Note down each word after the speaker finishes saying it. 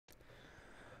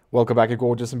Welcome back, you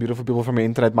gorgeous and beautiful people from the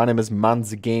internet. My name is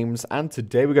Manz Games, and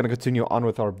today we're going to continue on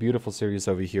with our beautiful series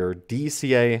over here,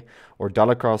 DCA, or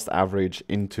dollar cost average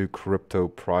into crypto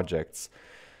projects.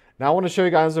 Now I want to show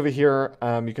you guys over here,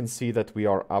 you can see that we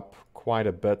are up quite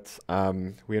a bit.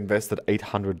 We invested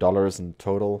 $800 in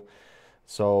total.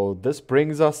 So this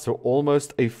brings us to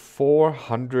almost a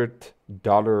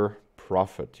 $400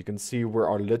 profit. You can see we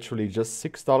are literally just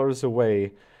 $6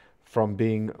 away from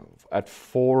being at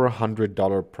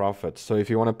 $400 profit. So if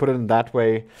you want to put it in that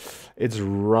way, it's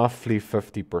roughly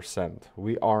 50%.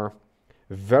 We are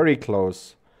very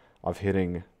close of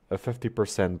hitting a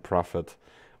 50% profit,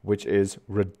 which is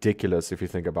ridiculous if you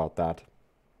think about that.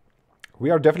 We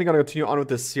are definitely going to continue on with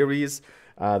this series.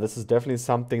 This is definitely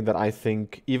something that I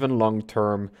think even long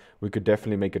term, we could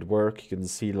definitely make it work. You can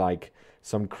see like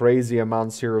some crazy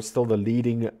amounts here. Still the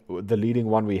leading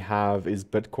one we have is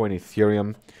Bitcoin,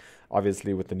 Ethereum.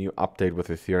 Obviously, with the new update with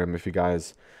Ethereum, if you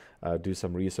guys do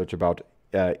some research about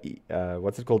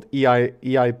what's it called,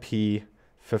 EIP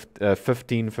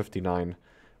 1559,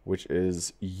 which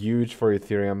is huge for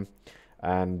Ethereum.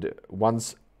 And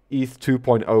once ETH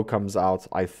 2.0 comes out,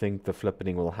 I think the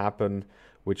flippening will happen,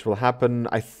 which will happen,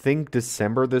 I think,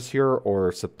 December this year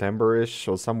or September-ish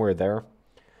or somewhere there.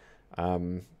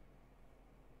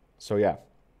 So yeah.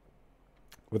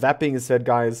 With that being said,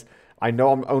 guys, I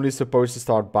know I'm only supposed to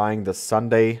start buying the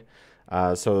Sunday.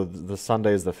 So the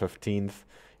Sunday is the 15th.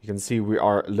 You can see we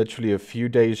are literally a few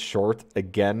days short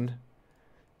again.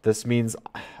 This means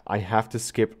I have to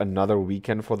skip another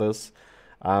weekend for this.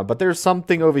 But there's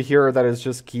something over here that is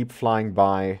just keep flying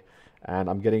by. And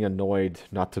I'm getting annoyed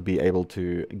not to be able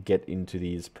to get into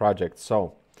these projects.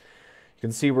 So you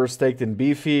can see we're staked in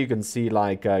Beefy. You can see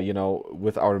like, you know,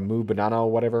 with our Moo Banana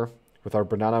or whatever. With our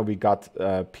banana, we got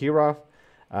Pira.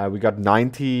 We got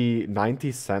 90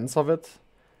 cents of it.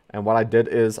 And what I did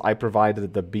is I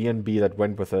provided the BNB that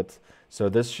went with it. So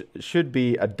this should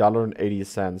be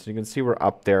 $1.80. You can see we're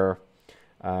up there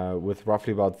with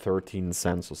roughly about 13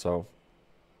 cents or so.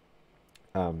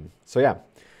 So yeah,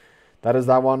 that is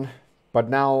that one. But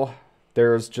now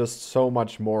there's just so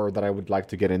much more that I would like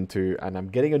to get into. And I'm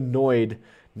getting annoyed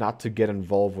not to get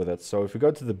involved with it. So if we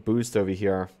go to the boost over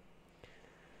here,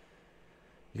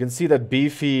 you can see that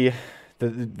Beefy...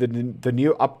 The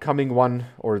new upcoming one,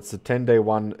 or it's the 10-day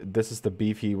one, this is the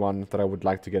Beefy one that I would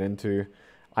like to get into.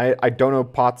 I don't know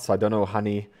pots, I don't know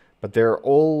honey, but they're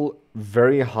all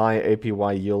very high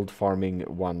APY yield farming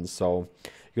ones. So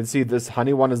you can see this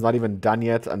honey one is not even done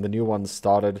yet, and the new one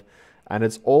started. And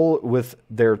it's all with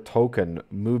their token,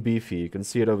 Moo Beefy. You can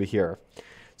see it over here.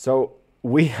 So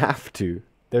we have to.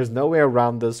 There's no way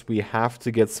around this. We have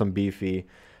to get some Beefy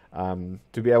to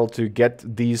be able to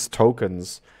get these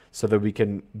tokens, so that we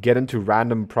can get into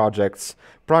random projects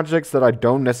that I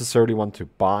don't necessarily want to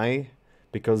buy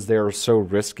because they are so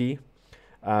risky.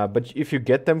 But if you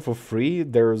get them for free,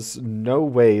 there's no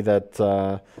way that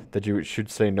that you should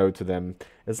say no to them.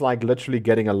 It's like literally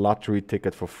getting a lottery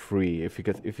ticket for free if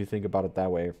you think about it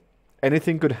that way.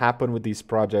 Anything could happen with these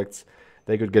projects.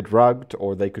 They could get rugged,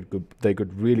 or they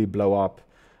could really blow up.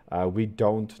 We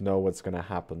don't know what's gonna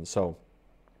happen. So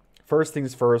first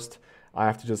things first, I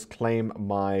have to just claim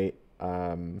my,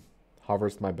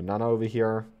 harvest my banana over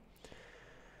here.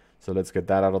 So let's get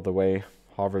that out of the way.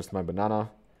 Harvest my banana.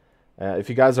 If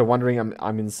you guys are wondering,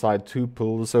 I'm inside two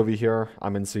pools over here.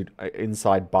 I'm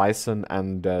inside Bison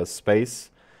and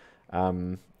Space.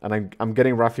 And I'm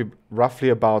getting roughly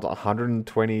about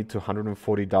 $120 to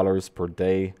 $140 per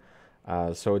day.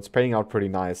 So it's paying out pretty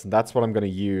nice. And that's what I'm going to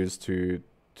use to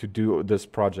do this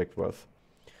project with.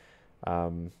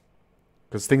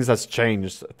 Because things has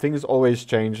changed. Things always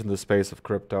change in the space of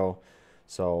crypto.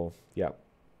 So, yeah.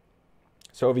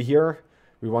 So over here,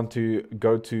 we want to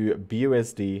go to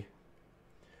BUSD.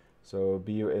 So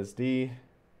BUSD,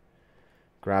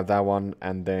 grab that one,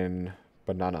 and then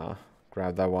banana,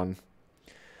 grab that one.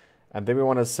 And then we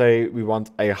want to say we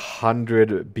want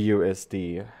 100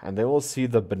 BUSD. And then we'll see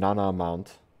the banana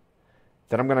amount.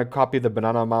 Then I'm going to copy the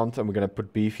banana amount, and we're going to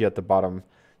put Beefy at the bottom.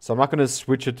 So I'm not going to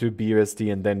switch it to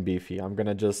BUSD and then Beefy. I'm going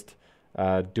to just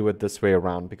do it this way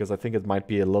around because I think it might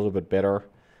be a little bit better.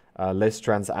 Less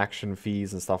transaction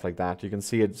fees and stuff like that. You can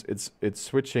see it's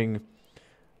switching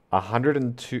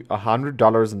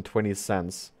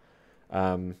 $100.20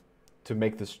 to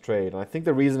make this trade. And I think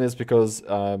the reason is because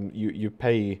you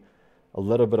pay a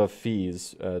little bit of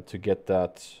fees to get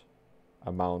that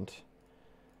amount.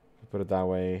 Put it that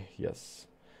way. Yes.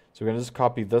 So we're going to just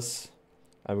copy this.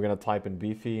 And we're going to type in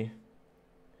Beefy.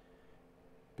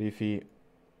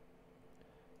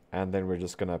 And then we're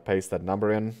just going to paste that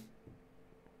number in.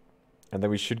 And then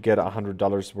we should get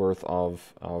 $100 worth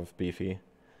of Beefy.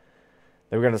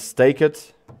 Then we're going to stake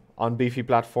it on Beefy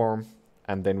platform.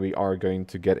 And then we are going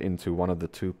to get into one of the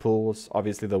two pools.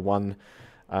 Obviously, the one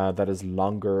that is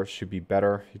longer should be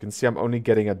better. You can see I'm only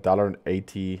getting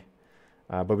 $1.80.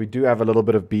 But we do have a little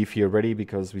bit of Beefy already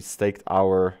because we staked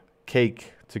our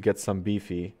cake to get some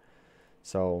Beefy.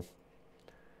 So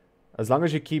as long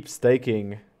as you keep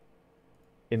staking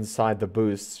inside the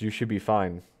boosts, you should be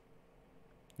fine.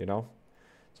 You know?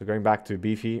 So going back to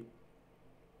Beefy.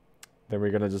 Then we're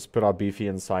going to just put our Beefy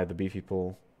inside the Beefy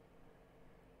pool.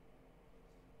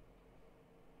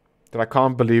 Dude, I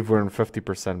can't believe we're in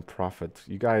 50% profit.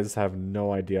 You guys have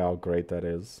no idea how great that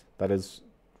is. That is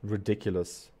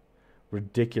ridiculous.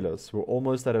 Ridiculous. We're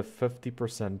almost at a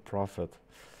 50% profit.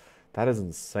 That is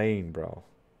insane, bro.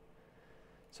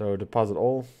 So deposit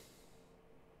all.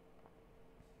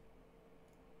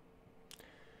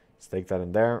 Stake that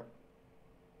in there.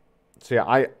 So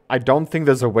yeah, I don't think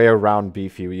there's a way around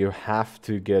Beefy. You have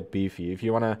to get Beefy. If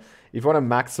you wanna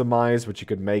maximize what you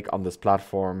could make on this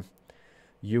platform,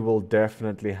 you will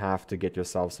definitely have to get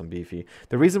yourself some Beefy.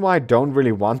 The reason why I don't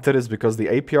really want it is because the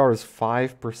APR is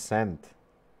 5%.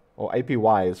 Or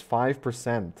APY is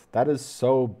 5%. That is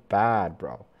so bad,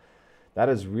 bro. That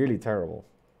is really terrible.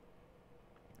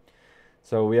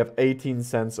 So we have 18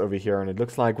 cents over here. And it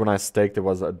looks like when I staked it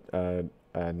was a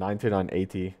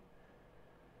 99.80.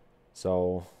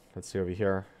 So let's see over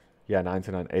here. Yeah,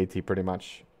 99.80 pretty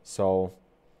much. So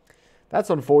that's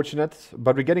unfortunate,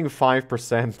 but we're getting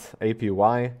 5%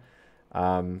 APY.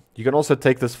 You can also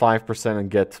take this 5% and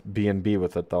get BNB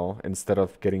with it though, instead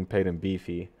of getting paid in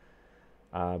Beefy.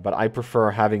 But I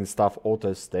prefer having stuff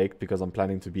auto-staked because I'm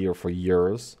planning to be here for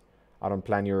years. I don't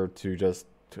plan here to just,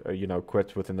 you know,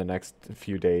 quit within the next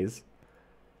few days.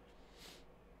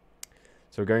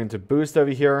 So we're going to boost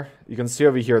over here. You can see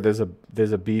over here there's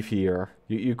a Beefy here.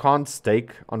 You can't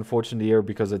stake, unfortunately, here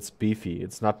because it's Beefy.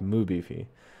 It's not Moo Beefy.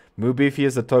 Moo Beefy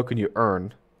is the token you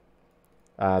earn.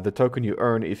 The token you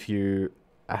earn if you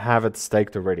have it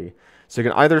staked already. So you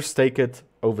can either stake it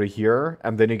over here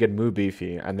and then you get Moo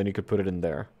Beefy and then you could put it in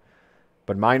there.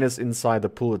 But mine is inside the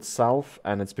pool itself,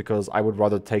 and it's because I would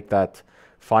rather take that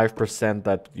 5%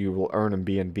 that you will earn in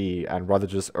BNB and rather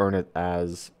just earn it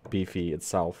as Beefy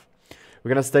itself. We're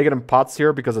going to stake it in pots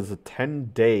here because it's a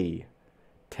 10 days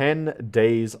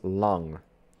long.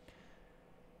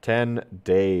 10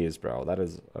 days, bro. That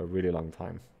is a really long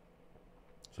time.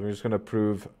 So we're just going to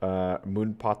approve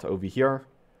Moon Pot over here.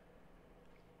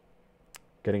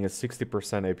 Getting a 60%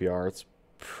 APR. It's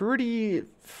pretty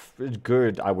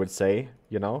good, I would say.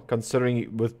 You know,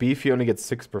 considering with Beefy you only get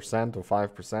 6% or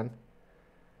 5%.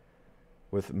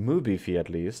 With Moo Beefy at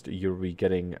least, you'll be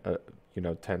getting, you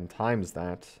know, 10 times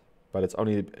that. But it's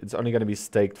only going to be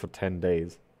staked for 10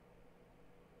 days.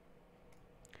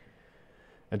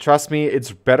 And trust me,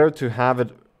 it's better to have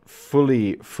it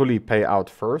fully pay out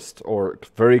first or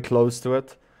very close to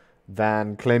it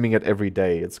than claiming it every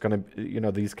day. It's going to, you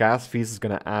know, these gas fees is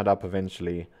going to add up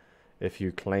eventually if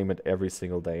you claim it every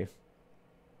single day.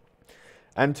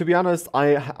 And to be honest,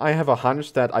 I have a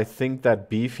hunch that I think that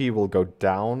Beefy will go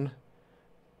down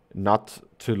not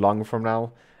too long from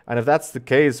now. And if that's the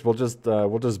case, we'll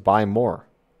just buy more.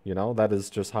 You know, that is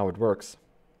just how it works.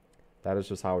 That is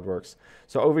just how it works.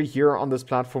 So over here on this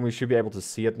platform, we should be able to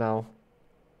see it now.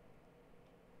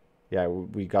 Yeah,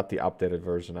 we got the updated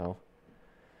version now.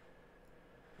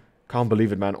 Can't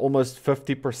believe it, man. Almost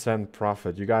 50%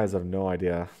 profit. You guys have no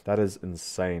idea. That is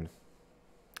insane.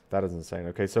 That is insane.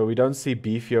 Okay, so we don't see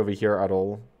Beefy over here at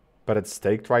all. But it's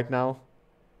staked right now.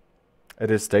 It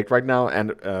is staked right now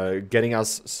and getting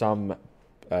us some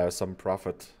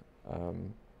profit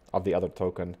of the other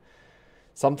token.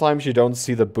 Sometimes you don't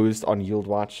see the boost on Yield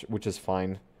Watch, which is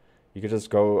fine. You can just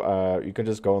go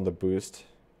on the boost.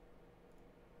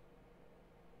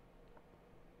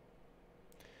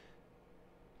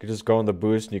 You can just go on the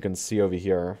boost and you can see over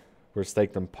here we're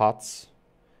staked in pots.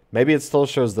 Maybe it still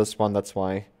shows this one, that's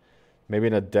why. Maybe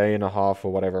in a day and a half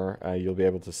or whatever, you'll be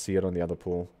able to see it on the other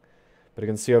pool. But you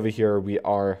can see over here we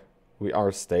are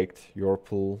staked. Your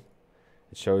pool,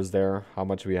 it shows there how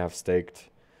much we have staked.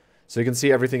 So you can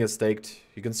see everything is staked.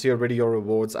 You can see already your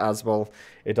rewards as well.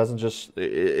 It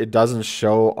doesn't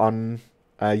show on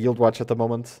Yield Watch at the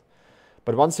moment.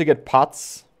 But once you get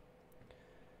pots,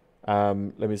 let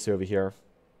me see over here.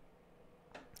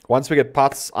 Once we get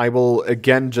pots, I will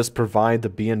again just provide the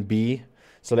BNB.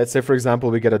 So let's say, for example,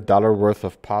 we get $1 worth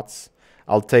of pots.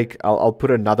 I'll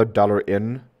put another $1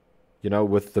 in, you know,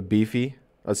 with the Beefy.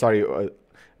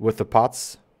 With the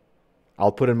pots.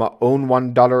 I'll put in my own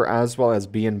 $1 as well as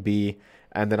BNB,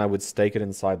 and then I would stake it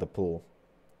inside the pool.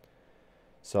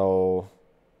 So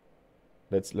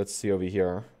let's see over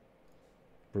here.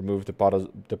 remove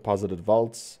deposited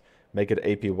vaults, make it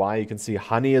APY. You can see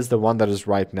honey is the one that is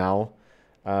right now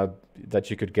that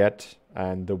you could get,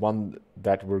 and the one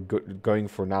that we're going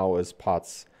for now is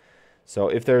pots. So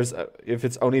if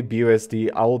it's only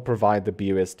BUSD, I will provide the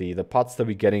BUSD. The pots that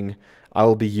we're getting, I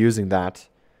will be using that,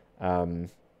 and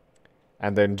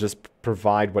then just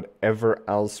provide whatever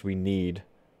else we need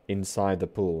inside the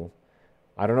pool.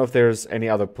 I don't know if there's any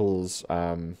other pools,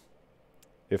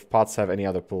 if pots have any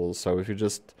other pools. So if you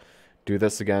just do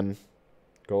this again,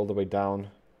 go all the way down,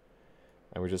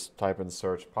 and we just type in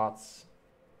search pots.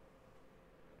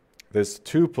 There's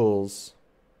 2 pools.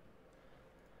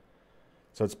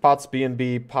 So it's pots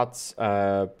BNB, pots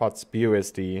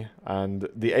BUSD, and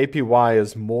the APY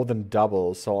is more than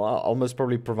double. So I'll almost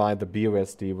probably provide the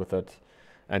BUSD with it,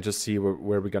 and just see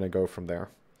where we're gonna go from there.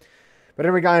 But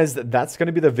anyway, guys, that's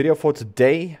gonna be the video for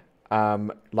today.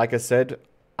 Like I said,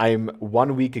 I'm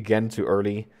 1 week again too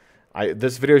early.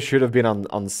 This video should have been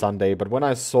on Sunday, but when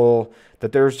I saw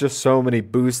that there's just so many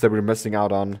boosts that we're missing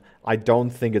out on, I don't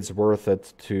think it's worth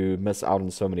it to miss out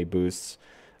on so many boosts.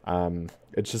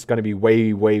 It's just going to be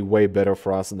way, way, way better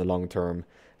for us in the long term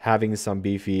having some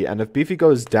beefy. And if beefy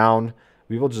goes down,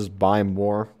 we will just buy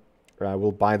more.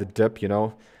 We'll buy the dip, you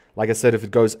know. Like I said, if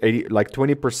it goes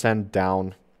 20%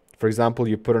 down, for example,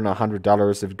 you put in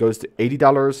 $100. If it goes to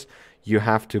 $80, you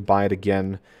have to buy it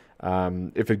again.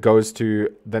 If it goes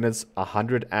to, then it's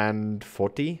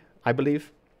 140, I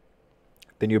believe.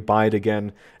 Then you buy it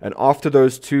again. And after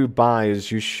those 2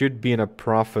 buys, you should be in a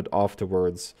profit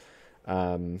afterwards.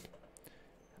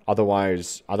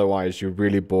 Otherwise you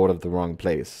really bought at the wrong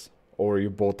place, or you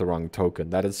bought the wrong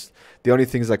token. That is the only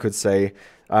things I could say.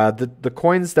 The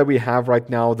coins that we have right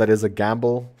now, that is a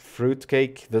gamble,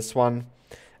 fruitcake, this one,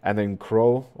 and then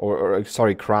crow,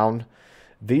 sorry, crown.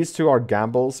 These 2 are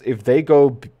gambles. If they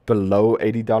go below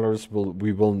 $80,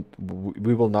 we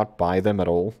will not buy them at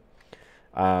all.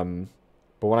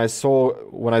 But when I saw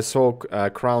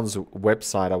Crown's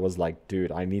website, I was like,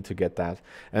 dude, I need to get that.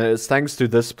 And it's thanks to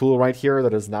this pool right here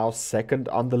that is now 2nd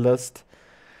on the list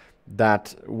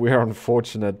that we're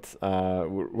unfortunate.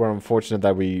 We're unfortunate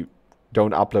that we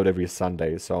don't upload every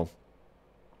Sunday. So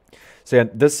yeah,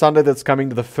 this Sunday that's coming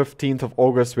to the 15th of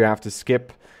August, we have to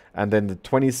skip. And then the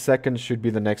 22nd should be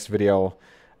the next video.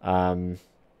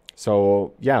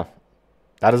 So yeah,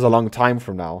 that is a long time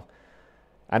from now.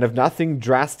 And if nothing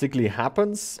drastically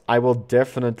happens, I will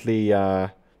definitely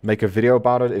make a video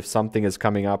about it if something is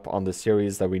coming up on the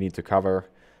series that we need to cover.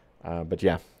 But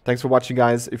yeah, thanks for watching,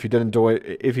 guys. If you did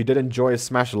enjoy,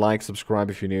 smash a like, subscribe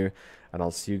if you're new, and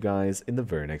I'll see you guys in the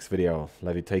very next video.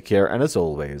 Love you, take care, and as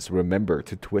always, remember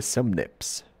to twist some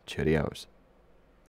nips. Cheerios.